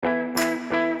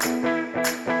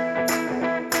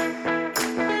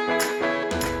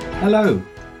Hello,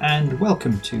 and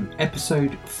welcome to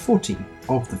episode 40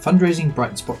 of the Fundraising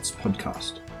Bright Spots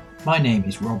podcast. My name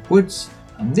is Rob Woods,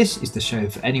 and this is the show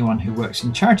for anyone who works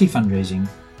in charity fundraising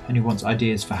and who wants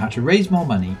ideas for how to raise more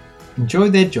money,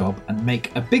 enjoy their job, and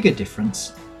make a bigger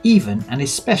difference, even and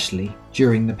especially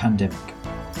during the pandemic.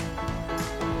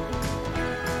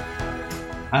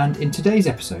 And in today's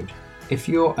episode, if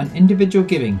you're an individual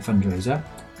giving fundraiser,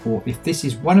 or if this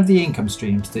is one of the income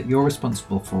streams that you're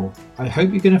responsible for, I hope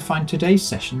you're going to find today's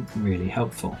session really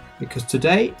helpful, because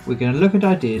today we're going to look at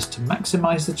ideas to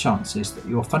maximise the chances that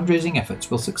your fundraising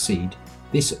efforts will succeed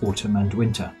this autumn and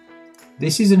winter.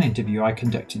 This is an interview I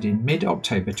conducted in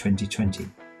mid-October 2020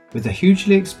 with a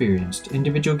hugely experienced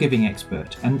individual giving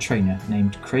expert and trainer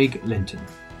named Craig Linton.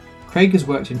 Craig has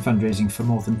worked in fundraising for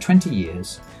more than 20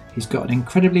 years. He's got an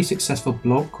incredibly successful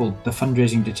blog called The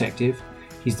Fundraising Detective.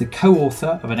 He's the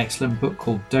co-author of an excellent book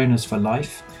called Donors for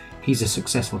Life. He's a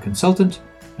successful consultant,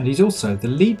 and he's also the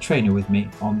lead trainer with me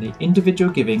on the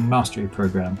Individual Giving Mastery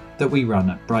Program that we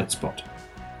run at Brightspot.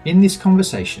 In this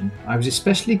conversation, I was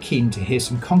especially keen to hear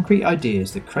some concrete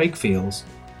ideas that Craig feels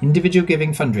individual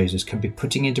giving fundraisers can be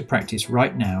putting into practice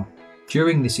right now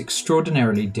during this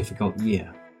extraordinarily difficult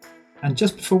year. And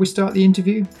just before we start the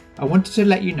interview, I wanted to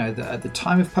let you know that at the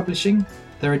time of publishing,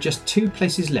 there are just 2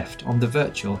 places left on the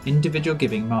virtual Individual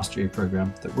Giving Mastery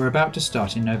Program that we're about to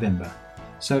start in November.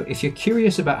 So if you're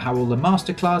curious about how all the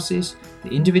masterclasses, the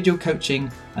individual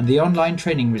coaching, and the online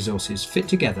training resources fit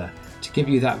together to give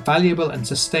you that valuable and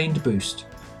sustained boost,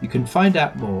 you can find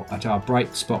out more at our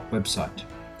Brightspot website.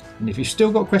 And if you've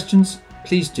still got questions,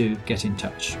 please do get in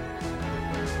touch.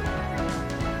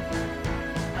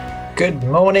 Good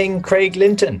morning, Craig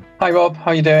Linton. Hi Rob,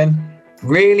 how are you doing?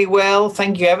 Really well,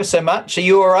 thank you ever so much. Are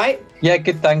you all right? Yeah,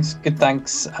 good thanks.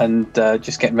 And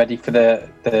just getting ready for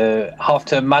the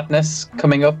half-term madness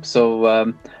coming up.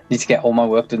 So need to get all my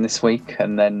work done this week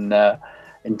and then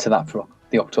into that for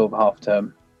the October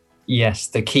half-term. Yes,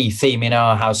 the key theme in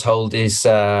our household is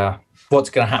what's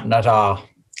going to happen at our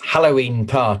Halloween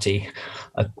party.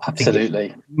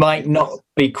 Absolutely. Might not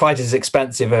be quite as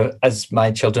expensive as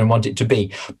my children want it to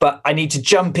be. But I need to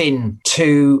jump in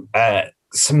to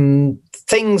some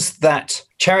things that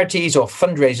charities or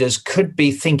fundraisers could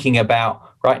be thinking about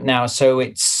right now. So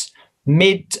it's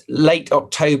late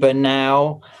October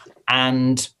now,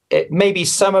 and maybe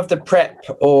some of the prep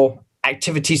or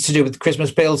activities to do with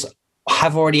Christmas bills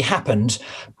have already happened.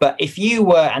 But if you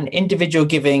were an individual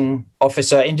giving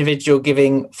officer, individual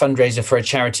giving fundraiser for a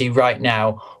charity right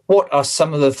now, what are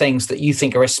some of the things that you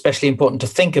think are especially important to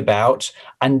think about,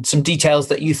 and some details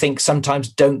that you think sometimes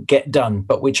don't get done,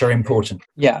 but which are important?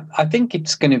 Yeah, I think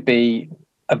it's going to be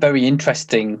a very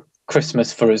interesting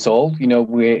Christmas for us all. You know,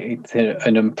 it's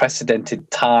an unprecedented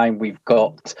time. We've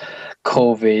got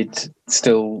COVID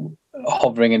still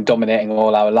hovering and dominating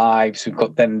all our lives. We've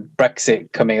got then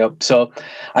Brexit coming up. So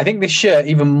I think this year,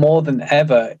 even more than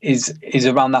ever, is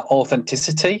around that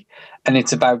authenticity, and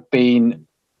it's about being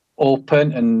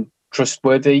open and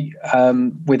trustworthy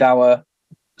with our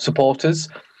supporters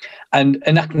and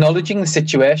acknowledging the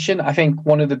situation. I think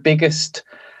one of the biggest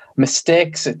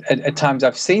mistakes at times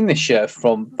I've seen this year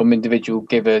from individual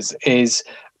givers is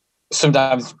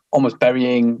sometimes almost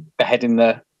burying the head in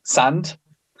the sand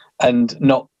and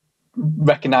not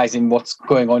recognizing what's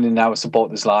going on in our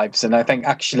supporters' lives. And I think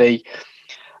actually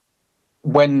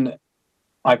when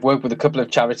I've worked with a couple of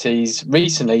charities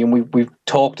recently and we've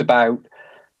talked about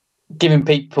giving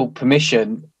people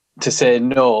permission to say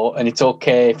no, and it's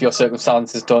okay if your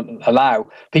circumstances don't allow,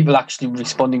 people actually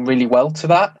responding really well to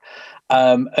that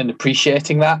and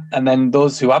appreciating that. And then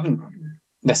those who haven't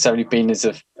necessarily been as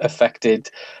affected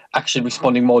actually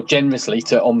responding more generously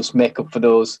to almost make up for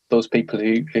those people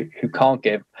who can't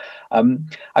give.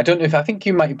 I don't know I think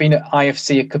you might have been at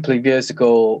IFC a couple of years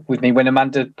ago with me when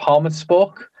Amanda Palmer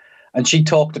spoke, and she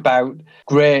talked about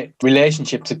great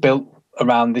relationships are built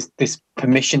around this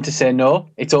permission to say no.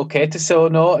 It's okay to say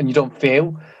no, and you don't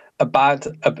feel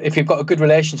if you've got a good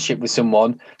relationship with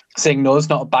someone, saying no is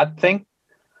not a bad thing.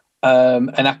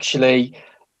 And actually,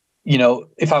 you know,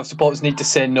 if our supporters need to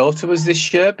say no to us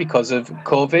this year because of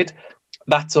COVID,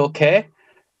 that's okay.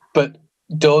 But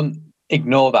don't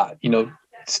ignore that. You know,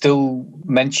 still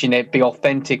mention it, be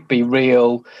authentic, be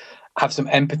real, have some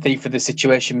empathy for the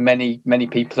situation many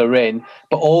people are in,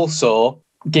 but also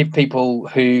give people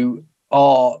who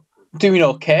are doing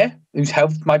okay, whose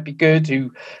health might be good,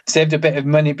 who saved a bit of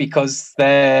money because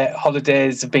their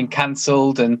holidays have been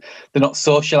cancelled and they're not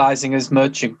socialising as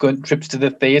much and going trips to the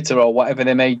theatre or whatever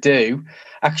they may do.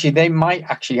 Actually, they might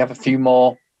actually have a few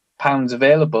more pounds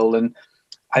available. And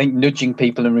I think nudging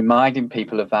people and reminding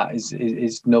people of that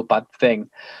is no bad thing.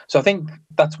 So I think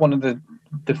that's one of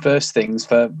the first things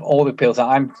for all the appeals that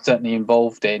I'm certainly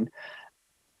involved in,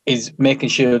 is making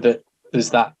sure that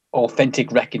there's that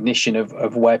authentic recognition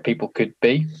of where people could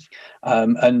be.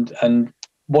 And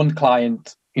one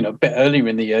client, a bit earlier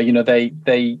in the year,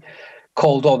 they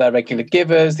called all their regular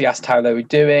givers, they asked how they were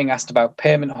doing, asked about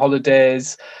payment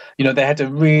holidays. They had a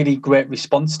really great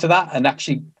response to that, and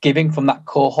actually giving from that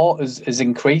cohort has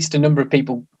increased. A number of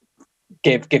people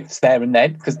gave gifts there and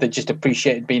then because they just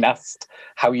appreciated being asked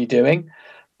how you're doing.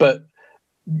 But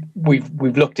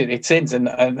we've looked at it since,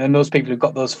 and those people who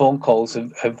got those phone calls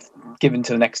have given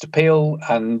to the next appeal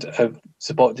and have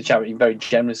supported the charity very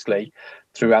generously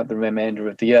throughout the remainder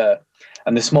of the year.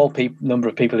 And the small number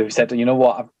of people who said, you know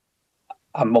what,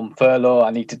 I'm on furlough, I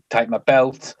need to tighten my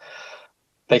belt,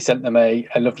 they sent them a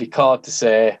lovely card to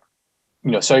say,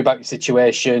 sorry about your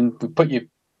situation, we put your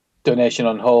donation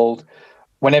on hold,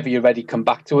 whenever you're ready, come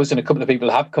back to us. And a couple of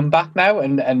people have come back now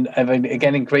and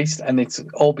again increased, and it's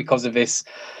all because of this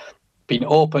being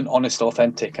open, honest,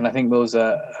 authentic. And I think those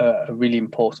are really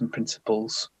important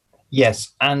principles.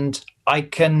 Yes, and I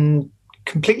can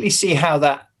completely see how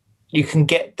that you can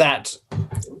get that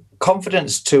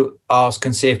confidence to ask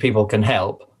and see if people can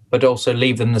help, but also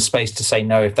leave them the space to say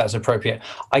no if that's appropriate.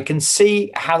 I can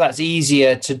see how that's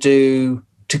easier to do,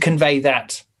 to convey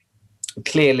that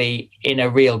clearly in a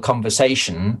real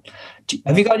conversation.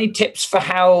 Have you got any tips for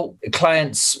how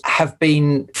clients have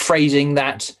been phrasing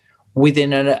that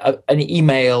within an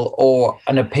email or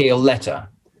an appeal letter?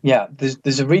 Yeah,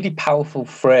 there's a really powerful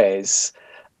phrase,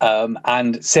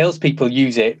 and salespeople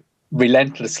use it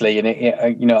relentlessly. And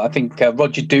I think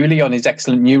Roger Dooley on his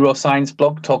excellent neuroscience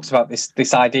blog talks about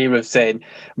this idea of saying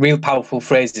real powerful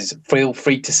phrases, feel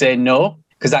free to say no,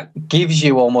 because that gives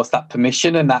you almost that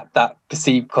permission and that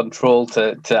perceived control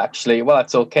to actually, well,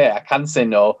 it's okay, I can say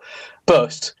no,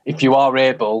 but if you are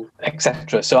able,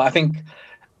 etc. So I think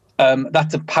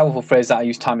that's a powerful phrase that I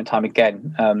use time and time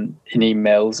again in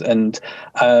emails. And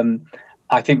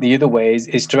I think the other way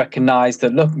is to recognise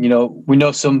that, look, we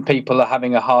know some people are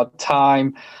having a hard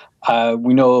time.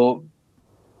 We know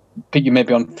you may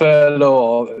be on furlough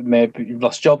or maybe you've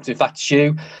lost jobs. If that's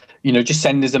you, just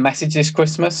send us a message this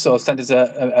Christmas, or send us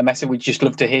a message. We'd just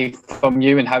love to hear from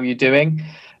you and how you're doing.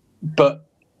 But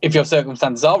if your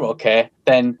circumstances are okay,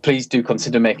 then please do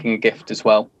consider making a gift as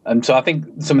well. And so I think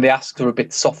some of the asks are a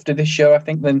bit softer this year, I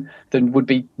think, than would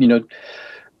be,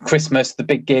 Christmas, the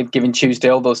big Giving Tuesday,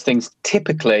 all those things.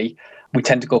 Typically, we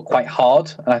tend to go quite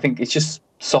hard. And I think it's just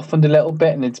softened a little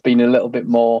bit, and it's been a little bit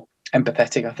more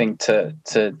empathetic, I think, to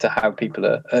how people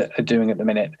are doing at the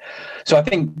minute. So I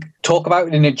think talk about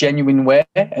it in a genuine way,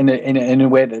 in a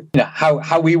way that,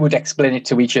 how we would explain it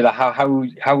to each other.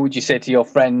 How would you say to your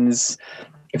friends,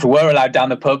 if we were allowed down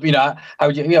the pub, how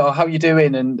would how are you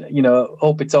doing? And,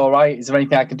 hope it's all right. Is there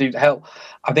anything I can do to help?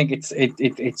 I think it's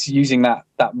using that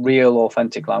real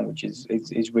authentic language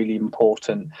is really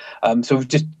important. So we've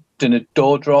just done a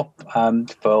door drop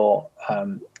for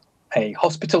a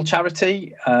hospital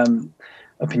charity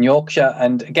up in Yorkshire.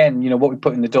 And again, what we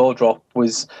put in the door drop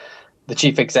was the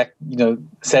chief exec,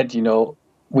 said,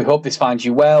 we hope this finds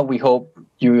you well. We hope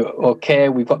you're okay.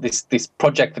 We've got this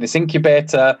project for this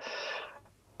incubator.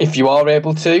 If you are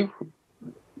able to,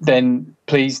 then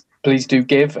please do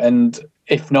give. And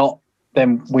if not,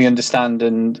 then we understand,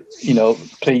 and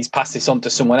please pass this on to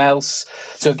someone else.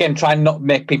 So again, try and not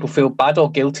make people feel bad or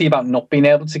guilty about not being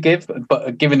able to give,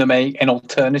 but giving them an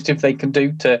alternative they can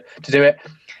do to do it.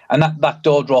 And that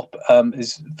door drop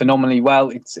is phenomenally well.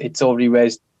 It's already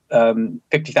raised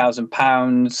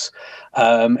 £50,000.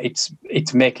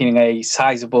 It's making a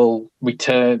sizable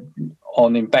return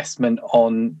on investment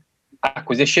on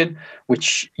acquisition,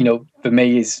 which for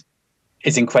me is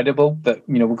incredible. That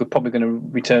we're probably going to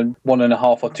return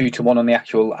 1.5 or 2 to 1 on the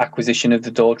actual acquisition of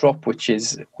the door drop, which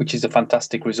is a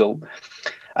fantastic result.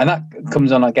 And that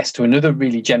comes on, I guess, to another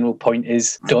really general point: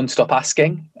 is don't stop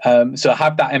asking. So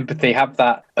have that empathy, have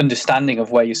that understanding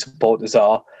of where your supporters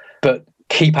are, but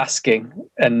keep asking.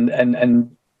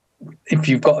 And if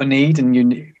you've got a need and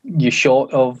you're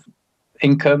short of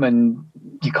income and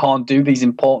you can't do these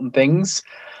important things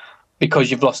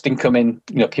because you've lost income in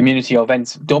community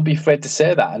events, don't be afraid to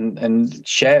say that and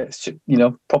share,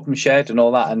 problem shared and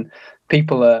all that. And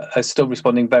people are still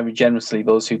responding very generously,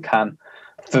 those who can.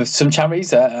 For some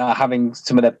charities are having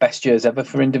some of their best years ever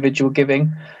for individual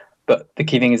giving, but the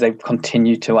key thing is they've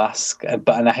continued to ask. And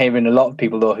I'm hearing a lot of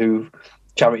people though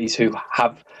charities who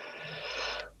have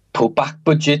pulled back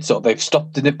budgets or they've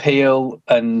stopped an appeal,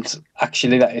 and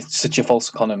actually that is such a false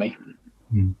economy.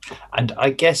 And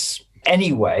I guess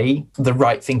anyway, the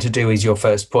right thing to do is your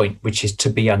first point, which is to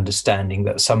be understanding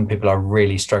that some people are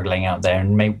really struggling out there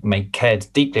and may care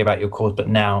deeply about your cause, but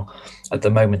now at the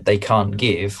moment they can't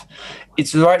give.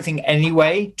 It's the right thing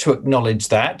anyway to acknowledge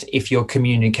that if you're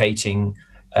communicating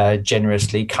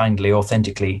generously, kindly,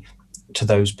 authentically to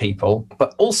those people.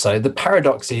 But also the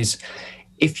paradox is,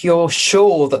 if you're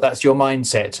sure that that's your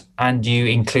mindset and you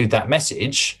include that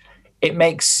message, it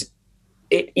makes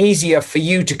it easier for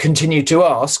you to continue to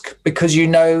ask, because you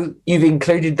know you've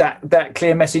included that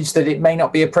clear message that it may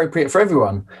not be appropriate for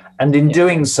everyone. And in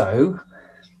doing so,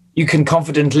 you can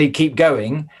confidently keep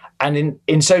going. And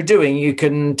in so doing, you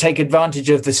can take advantage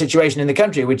of the situation in the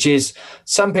country, which is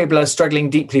some people are struggling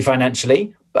deeply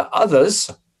financially, but others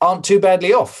aren't too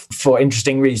badly off for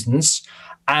interesting reasons.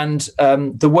 And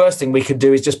the worst thing we could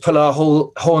do is just pull our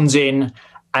horns in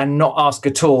and not ask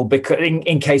at all, because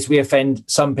in case we offend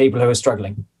some people who are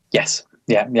struggling. Yes.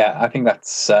 Yeah. I think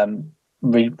that's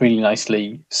really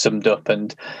nicely summed up.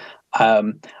 And I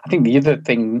think the other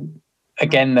thing,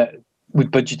 again, that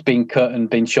with budgets being cut and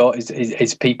being short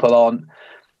is people aren't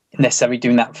necessarily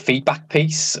doing that feedback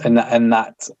piece and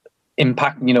that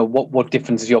impact, what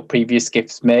difference has your previous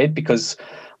gifts made? Because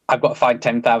I've got to find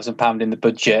 £10,000 in the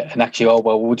budget, and actually,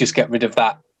 we'll just get rid of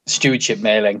that stewardship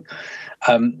mailing,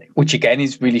 which again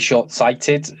is really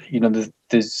short-sighted.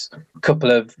 There's a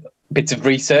couple of bits of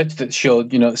research that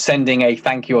showed, sending a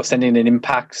thank you or sending an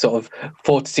impact sort of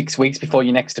 4 to 6 weeks before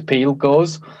your next appeal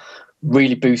goes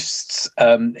really boosts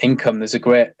income. There's a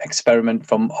great experiment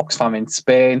from Oxfam in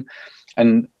Spain,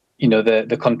 and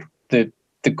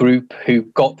the group who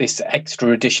got this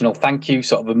extra additional thank you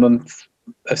sort of a month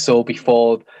or so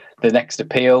before the next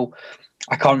appeal.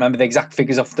 I can't remember the exact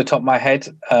figures off the top of my head,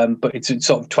 but it's a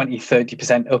sort of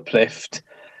 20-30% uplift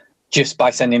just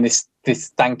by sending this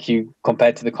thank you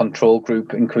compared to the control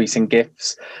group increasing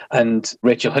gifts. And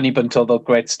Rachel Honeybun told a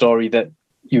great story that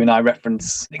you and I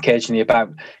reference occasionally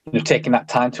about, taking that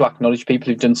time to acknowledge people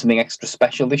who've done something extra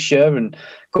special this year and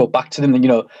go back to them.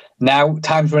 And, now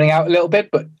time's running out a little bit,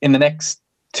 but in the next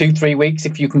 2-3 weeks,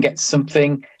 if you can get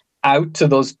something out to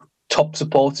those top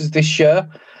supporters this year,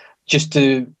 just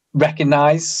to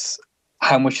recognise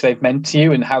how much they've meant to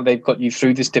you and how they've got you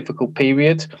through this difficult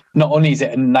period. Not only is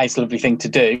it a nice, lovely thing to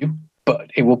do,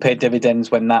 but it will pay dividends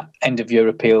when that end of year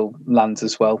appeal lands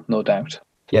as well, no doubt.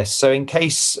 Yes. So in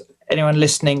case anyone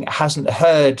listening hasn't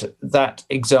heard that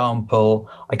example,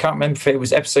 I can't remember if it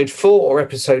was episode 4 or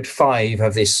episode 5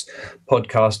 of this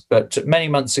podcast, but many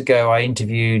months ago, I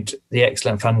interviewed the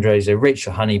excellent fundraiser,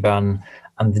 Rachel Honeybun,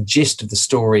 and the gist of the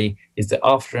story is that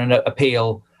after an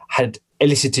appeal had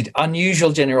elicited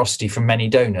unusual generosity from many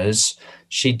donors,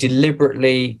 she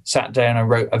deliberately sat down and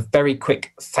wrote a very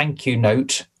quick thank you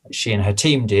note, she and her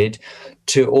team did,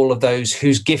 to all of those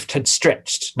whose gift had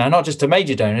stretched. Now, not just to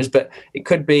major donors, but it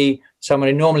could be someone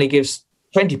who normally gives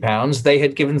 £20, they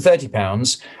had given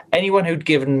 £30. Anyone who'd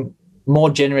given more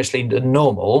generously than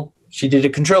normal, she did a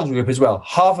control group as well.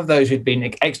 Half of those who'd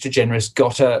been extra generous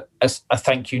got a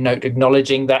thank you note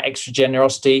acknowledging that extra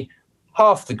generosity.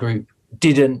 Half the group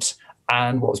didn't.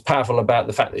 And what was powerful about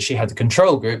the fact that she had the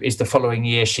control group is the following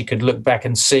year she could look back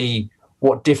and see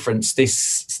what difference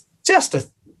this just an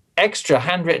extra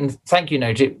handwritten thank you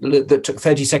note that took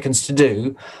 30 seconds to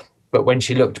do. But when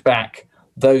she looked back,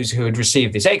 those who had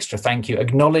received this extra thank you,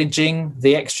 acknowledging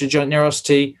the extra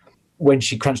generosity, when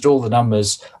she crunched all the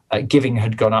numbers, giving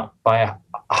had gone up by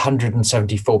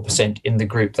 174% in the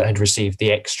group that had received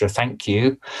the extra thank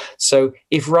you. So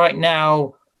if right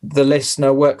now the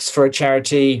listener works for a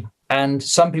charity and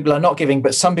some people are not giving,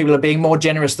 but some people are being more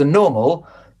generous than normal,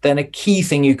 then a key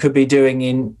thing you could be doing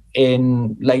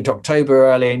in late October,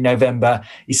 early November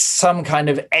is some kind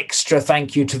of extra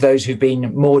thank you to those who've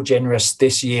been more generous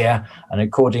this year. And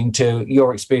according to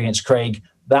your experience, Craig,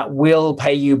 that will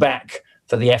pay you back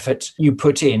for the effort you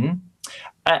put in.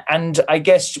 And I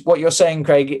guess what you're saying,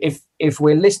 Craig, if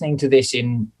we're listening to this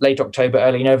in late October,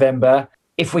 early November,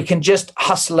 if we can just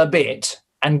hustle a bit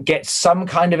and get some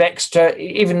kind of extra,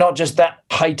 even not just that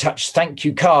high-touch thank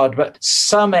you card, but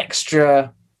some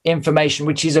extra information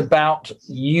which is about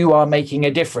you are making a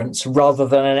difference rather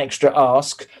than an extra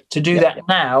ask, to do that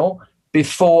now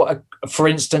before, for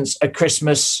instance, a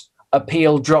Christmas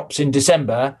appeal drops in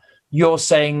December, you're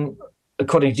saying,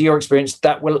 according to your experience,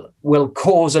 that will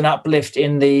cause an uplift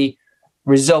in the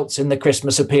results in the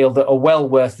Christmas appeal that are well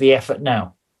worth the effort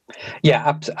now.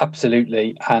 Yeah,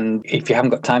 absolutely. And if you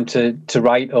haven't got time to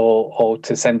write or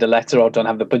to send a letter or don't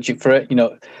have the budget for it,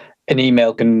 an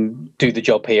email can do the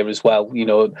job here as well.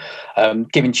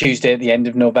 Giving Tuesday at the end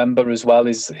of November as well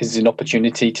is an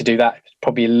opportunity to do that. It's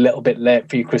probably a little bit late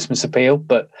for your Christmas appeal,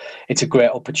 but it's a great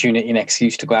opportunity and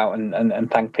excuse to go out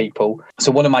and thank people.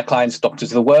 So one of my clients,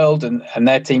 Doctors of the World, and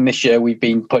their team this year, we've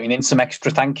been putting in some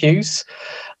extra thank yous.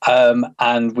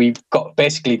 And we've got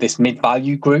basically this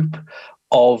mid-value group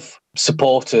of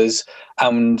supporters,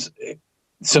 and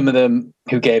some of them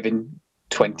who gave in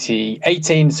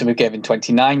 2018, some who gave in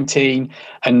 2019,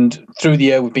 and through the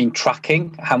year we've been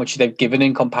tracking how much they've given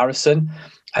in comparison,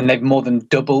 and they've more than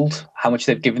doubled how much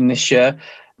they've given this year.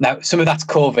 Now, some of that's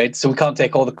COVID, so we can't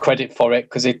take all the credit for it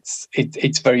because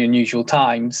it's very unusual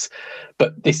times.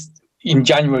 But this in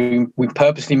January, we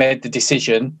purposely made the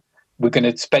decision. We're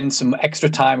going to spend some extra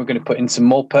time. We're going to put in some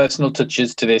more personal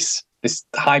touches to this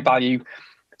high value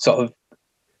sort of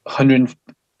 £100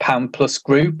 plus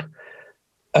group.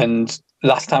 And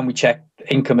last time we checked,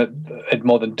 income had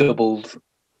more than doubled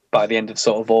by the end of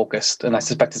sort of August, and I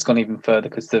suspect it's gone even further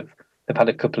because they've had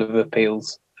a couple of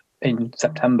appeals in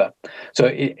September. So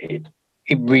it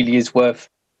really is worth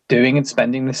doing and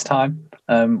spending this time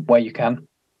where you can.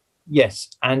 Yes,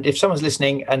 and if someone's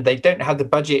listening and they don't have the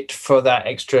budget for that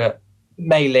extra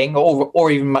mailing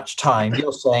or even much time,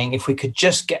 you're saying if we could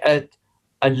just get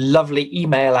a lovely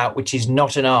email out, which is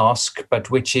not an ask, but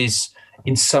which is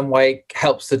in some way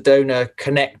helps the donor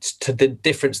connect to the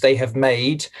difference they have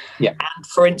made. Yeah. And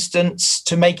for instance,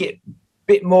 to make it a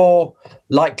bit more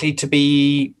likely to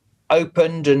be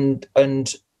opened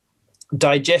and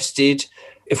digested,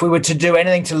 if we were to do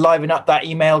anything to liven up that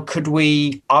email, could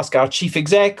we ask our chief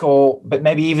exec, but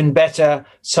maybe even better,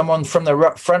 someone from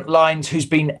the front lines who's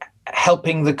been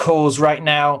helping the cause right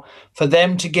now, for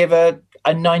them to give a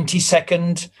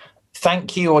 90-second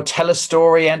thank you or tell a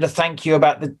story and a thank you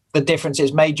about the difference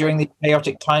it's made during the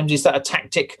chaotic times? Is that a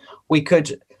tactic we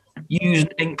could use,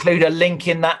 include a link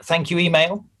in that thank you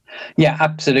email? Yeah,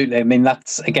 absolutely. I mean,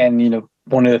 that's, again,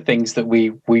 one of the things that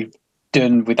we've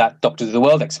done with that Doctors of the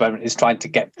World experiment is trying to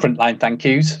get frontline thank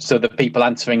yous. So the people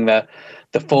answering the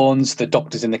phones, the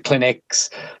doctors in the clinics,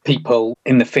 people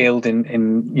in the field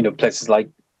in places like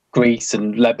Greece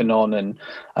and Lebanon and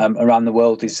around the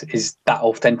world is that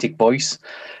authentic voice.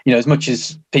 As much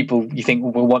as people you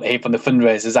think will want to hear from the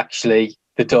fundraisers, actually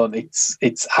they don't.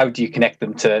 It's how do you connect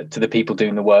them to the people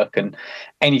doing the work, and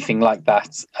anything like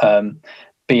that,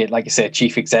 be it, like I say,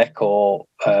 chief exec or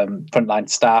frontline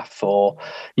staff, or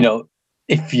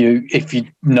if you're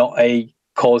not a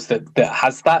cause that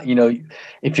has that,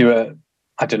 if you're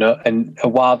a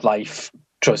wildlife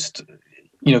trust,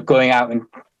 going out and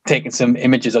taking some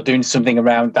images or doing something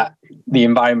around the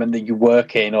environment that you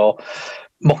work in, or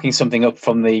mocking something up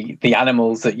from the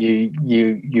animals that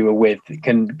you are with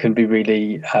can be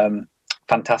really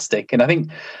fantastic. And I think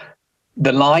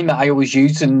the line that I always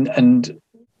use and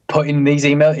put in these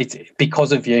emails, it's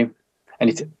because of you, and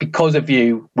it's because of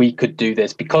you we could do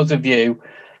this, because of you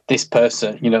this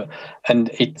person,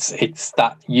 and it's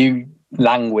that you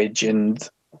language and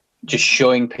just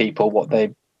showing people what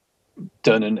they've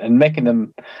done and making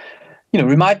them,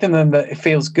 remind them that it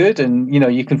feels good, and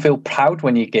you can feel proud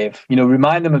when you give.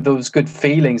 Remind them of those good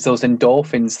feelings, those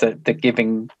endorphins that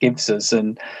giving gives us,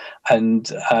 and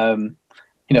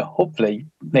hopefully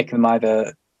making them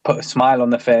either put a smile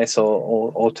on their face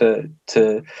or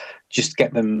to just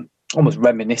get them almost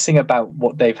reminiscing about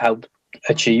what they've helped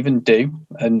achieve and do,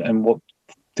 and what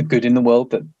the good in the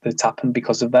world that's happened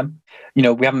because of them. We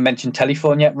haven't mentioned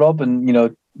telephone yet, Rob, and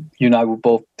you and I will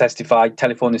both testify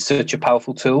telephone is such a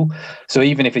powerful tool. So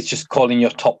even if it's just calling your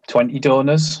top 20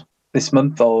 donors this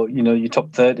month, or your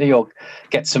top 30, or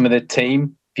get some of the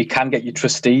team, if you can get your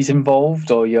trustees involved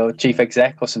or your chief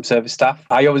exec or some service staff.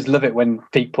 I always love it when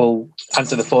people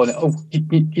answer the phone. Oh,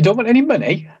 you don't want any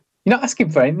money? You're not asking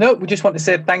for anything? No, we just want to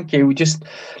say thank you. We're just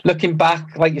looking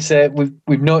back, like you said,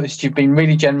 we've noticed you've been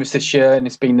really generous this year, and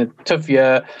it's been a tough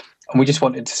year, and we just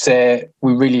wanted to say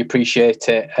we really appreciate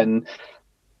it, and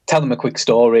tell them a quick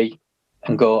story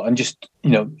and go and just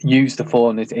use the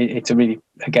phone. It's a really,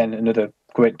 again, another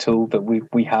great tool that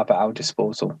we have at our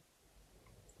disposal.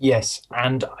 Yes,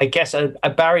 and I guess a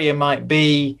barrier might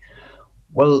be,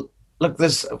 well, look,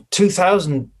 there's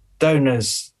 2,000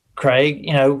 donors, Craig.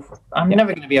 I'm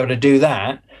never going to be able to do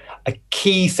that. A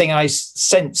key thing I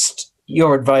sensed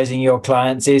you're advising your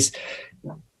clients is,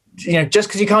 just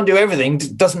because you can't do everything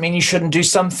doesn't mean you shouldn't do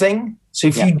something. So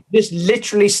if you just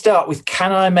literally start with,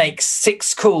 can I make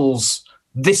 6 calls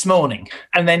this morning?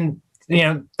 And then,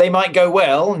 they might go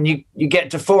well, and you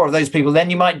get to 4 of those people, then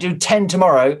you might do 10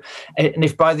 tomorrow. And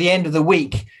if by the end of the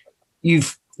week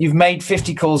you've made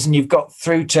 50 calls and you've got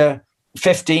through to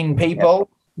 15 people,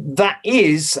 that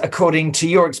is, according to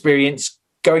your experience,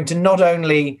 going to not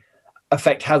only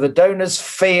affect how the donors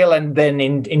feel and then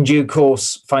in due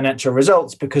course financial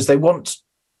results, because they want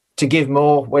to give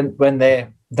more when they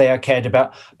are cared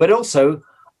about, but also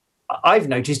I've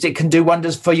noticed it can do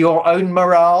wonders for your own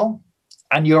morale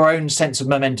and your own sense of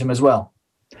momentum as well.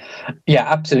 Yeah,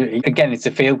 absolutely. Again, it's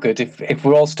a feel good. If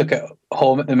we're all stuck at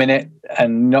home at the minute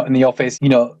and not in the office,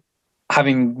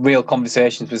 having real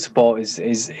conversations with support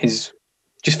is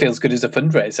just feels good as a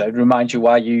fundraiser. It reminds you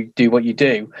why you do what you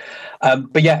do.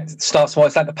 But yeah, it starts small.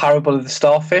 It's like the parable of the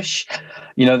starfish.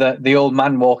 The old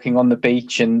man walking on the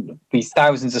beach, and these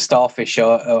thousands of starfish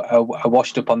are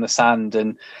washed up on the sand,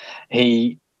 and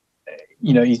he's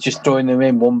just throwing them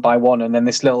in one by one, and then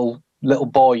this little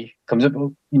boy comes up.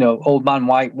 Old man,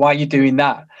 why are you doing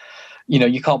that?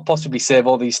 You can't possibly save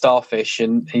all these starfish.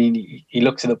 And he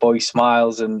looks at the boy,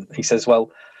 smiles, and he says,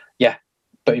 well, yeah,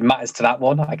 but it matters to that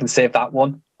one. I can save that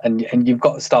one. And you've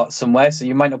got to start somewhere. So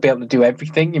you might not be able to do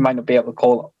everything. You might not be able to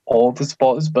call all the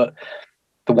supporters, but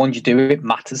the ones you do, it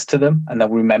matters to them, and they'll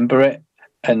remember it,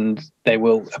 and they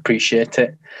will appreciate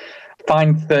it.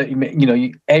 Find 30 minutes,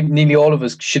 nearly all of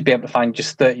us should be able to find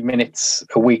just 30 minutes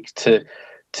a week to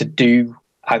do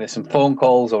either some phone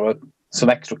calls or some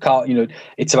extra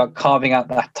it's about carving out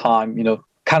that time,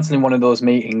 cancelling one of those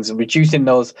meetings and reducing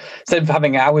those. Instead of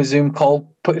having an hour Zoom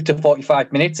call, put it to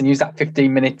 45 minutes and use that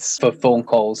 15 minutes for phone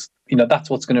calls. That's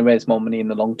what's going to raise more money in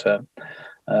the long term.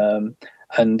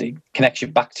 And it connects you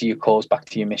back to your cause, back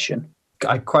to your mission.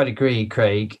 I quite agree,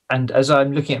 Craig. And as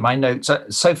I'm looking at my notes,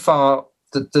 so far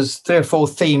there's 3 or 4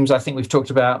 themes I think we've talked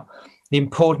about. The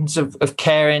importance of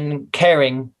caring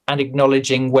and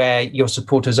acknowledging where your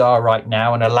supporters are right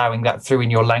now and allowing that through in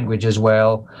your language as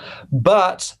well.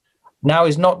 But now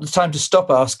is not the time to stop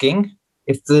asking.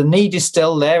 If the need is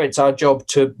still there, it's our job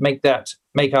to make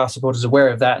our supporters aware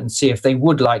of that and see if they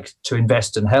would like to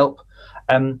invest and help.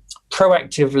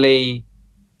 Proactively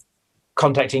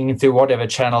contacting through whatever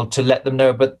channel to let them know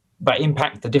about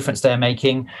impact, the difference they're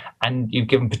making, and you've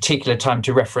given particular time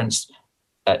to reference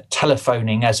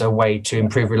telephoning as a way to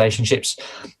improve relationships.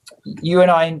 You and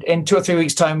I, in 2 or 3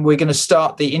 weeks' time, we're going to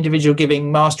start the Individual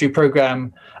Giving Mastery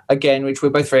Program again, which we're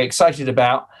both very excited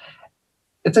about.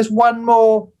 If there's one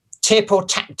more tip or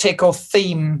tactic or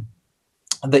theme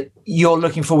that you're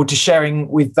looking forward to sharing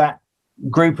with that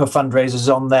group of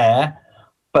fundraisers on there,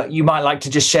 but you might like to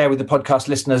just share with the podcast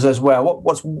listeners as well,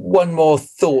 what's one more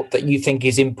thought that you think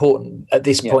is important at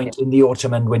this point in the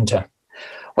autumn and winter?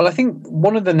 Well, I think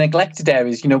one of the neglected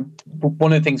areas,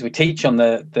 one of the things we teach on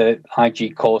the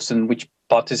IG course, and which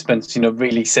participants,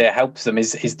 really say helps them,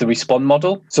 is the response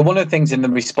model. So one of the things in the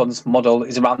response model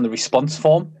is around the response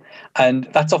form, and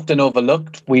that's often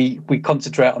overlooked. We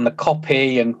concentrate on the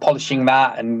copy and polishing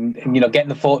that, and getting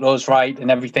the photos right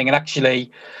and everything, and actually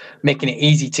making it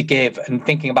easy to give and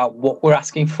thinking about what we're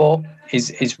asking for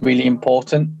is really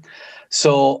important.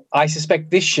 So I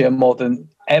suspect this year more than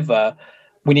ever,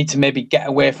 we need to maybe get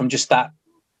away from just that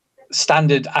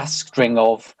standard ask string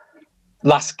of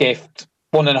last gift,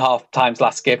 1.5 times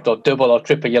last gift, or double or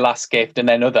triple your last gift, and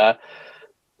then other.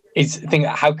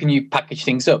 How can you package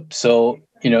things up? So,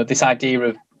 this idea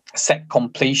of set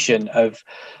completion of,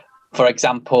 for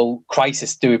example,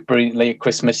 Crisis do it brilliantly at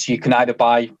Christmas. You can either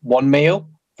buy one meal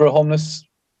for a homeless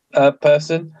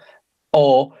person,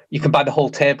 or you can buy the whole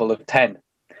table of 10.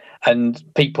 And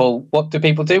what do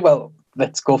people do? Well,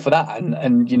 let's go for that.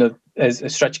 And as a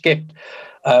stretch gift.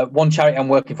 One charity I'm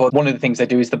working for, one of the things they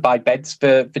do is to buy beds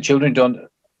for children who don't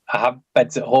have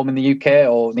beds at home in the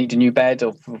UK or need a new bed,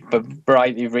 or for a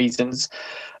variety of reasons.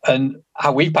 And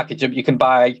how we package them, you can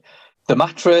buy the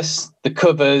mattress, the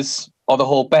covers, or the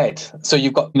whole bed. So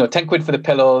you've got 10 quid for the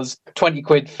pillows, 20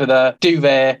 quid for the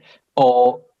duvet,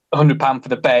 or £100 for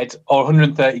the bed, or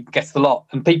 130 gets the lot.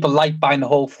 And people like buying the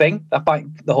whole thing,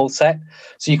 buying the whole set.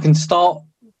 So you can start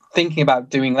thinking about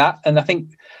doing that. And I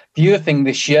think the other thing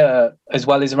this year as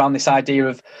well is around this idea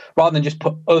of, rather than just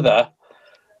put other,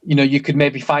 you could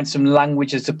maybe find some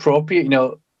language that's appropriate,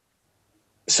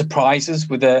 surprises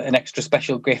with an extra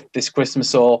special gift this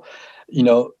Christmas, or,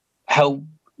 help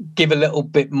give a little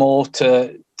bit more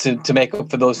to make up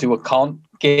for those who can't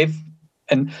give,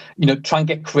 and, try and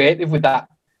get creative with that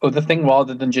other thing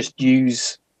rather than just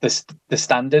use the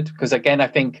standard. Because again, I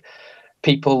think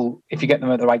people, if you get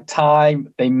them at the right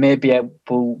time, they may be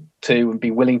able to and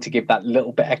be willing to give that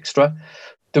little bit extra.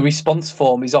 The response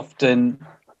form is often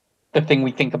the thing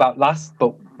we think about last,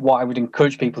 but what I would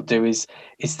encourage people to do is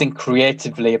think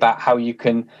creatively about how you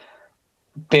can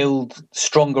build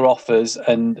stronger offers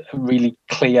and really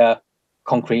clear,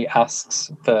 concrete asks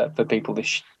for people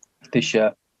this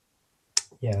year.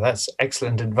 Yeah, that's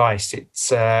excellent advice.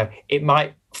 It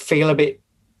might feel a bit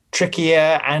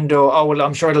trickier or, oh, well,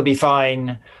 I'm sure it'll be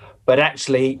fine. But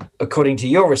actually, according to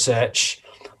your research,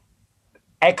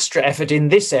 extra effort in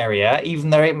this area,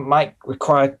 even though it might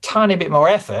require a tiny bit more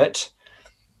effort,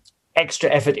 extra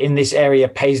effort in this area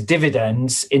pays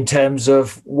dividends in terms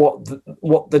of what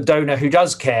the donor who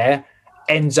does care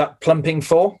ends up plumping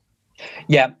for.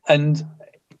 Yeah, and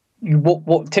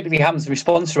what typically happens, the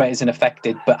response rate isn't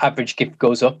affected, but average gift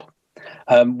goes up.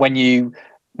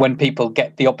 When people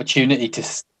get the opportunity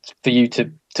for you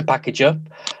to package up.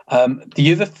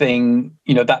 The other thing,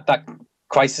 that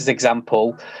crisis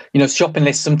example, shopping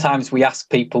lists, sometimes we ask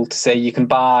people to say you could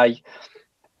buy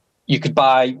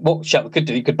what Shell could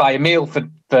do. You could buy a meal for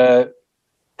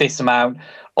this amount,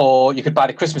 or you could buy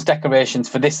the Christmas decorations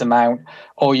for this amount,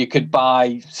 or you could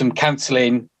buy some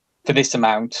counselling for this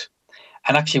amount.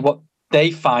 And actually what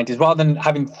they find is, rather than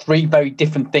having 3 very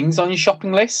different things on your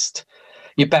shopping list,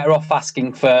 you're better off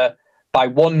asking for buy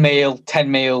 1 meal, 10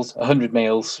 meals, 100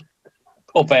 meals,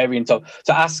 or variants of.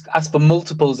 So ask for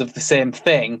multiples of the same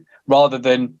thing rather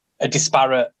than a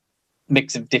disparate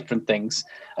mix of different things.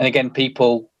 And again,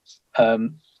 people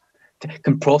can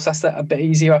process that a bit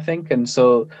easier, I think. And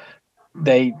so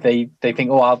they think,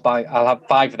 oh, I'll have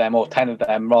 5 of them or 10 of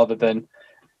them, rather than,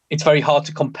 it's very hard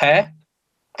to compare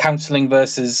counselling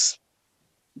versus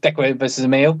decorating versus a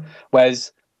meal.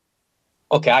 Whereas,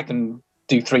 okay, I can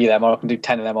do 3 of them, or I can do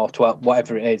 10 of them, or 12,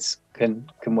 whatever it is, can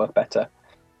work better.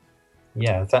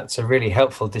 Yeah, that's a really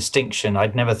helpful distinction.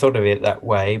 I'd never thought of it that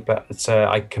way, but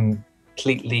I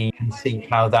completely can see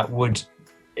how that would,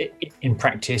 in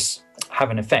practice,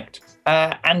 have an effect.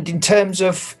 And in terms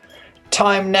of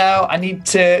time now, I need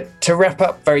to wrap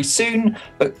up very soon.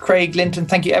 But Craig Linton,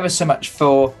 thank you ever so much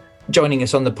for joining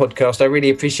us on the podcast. I really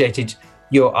appreciated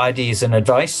your ideas and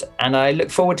advice, and I look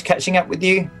forward to catching up with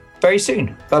you very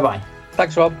soon. Bye-bye.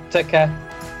 Thanks, Rob. Take care.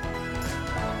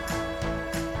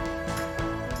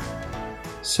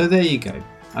 So there you go.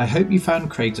 I hope you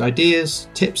found Craig's ideas,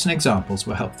 tips and examples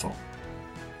were helpful.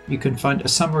 You can find a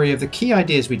summary of the key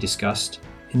ideas we discussed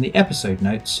in the episode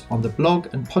notes on the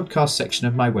blog and podcast section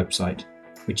of my website,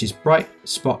 which is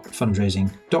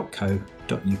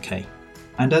brightspotfundraising.co.uk.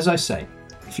 And as I say,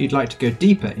 if you'd like to go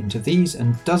deeper into these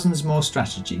and dozens more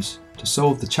strategies to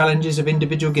solve the challenges of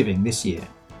individual giving this year,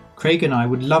 Craig and I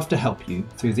would love to help you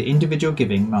through the Individual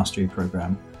Giving Mastery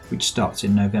Programme, which starts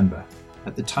in November.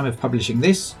 At the time of publishing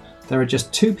this, there are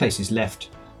just 2 places left,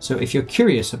 so if you're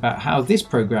curious about how this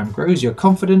programme grows your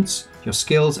confidence, your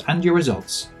skills and your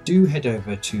results, do head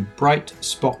over to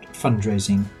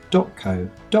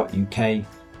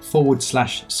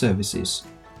brightspotfundraising.co.uk/services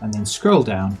and then scroll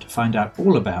down to find out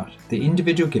all about the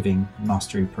Individual Giving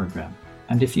Mastery Programme.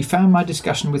 And if you found my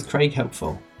discussion with Craig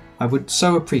helpful, I would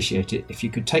so appreciate it if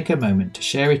you could take a moment to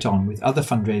share it on with other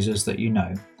fundraisers that you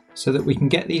know, so that we can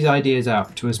get these ideas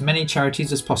out to as many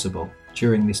charities as possible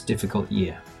during this difficult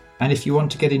year. And if you want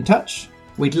to get in touch,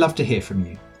 we'd love to hear from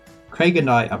you. Craig and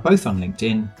I are both on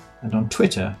LinkedIn, and on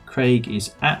Twitter, Craig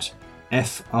is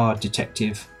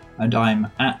 @FRDetective and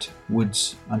I'm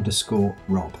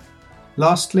 @Woods_Rob.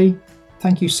 Lastly,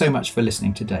 thank you so much for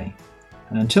listening today.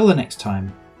 And until the next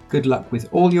time, good luck with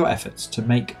all your efforts to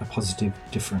make a positive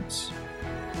difference.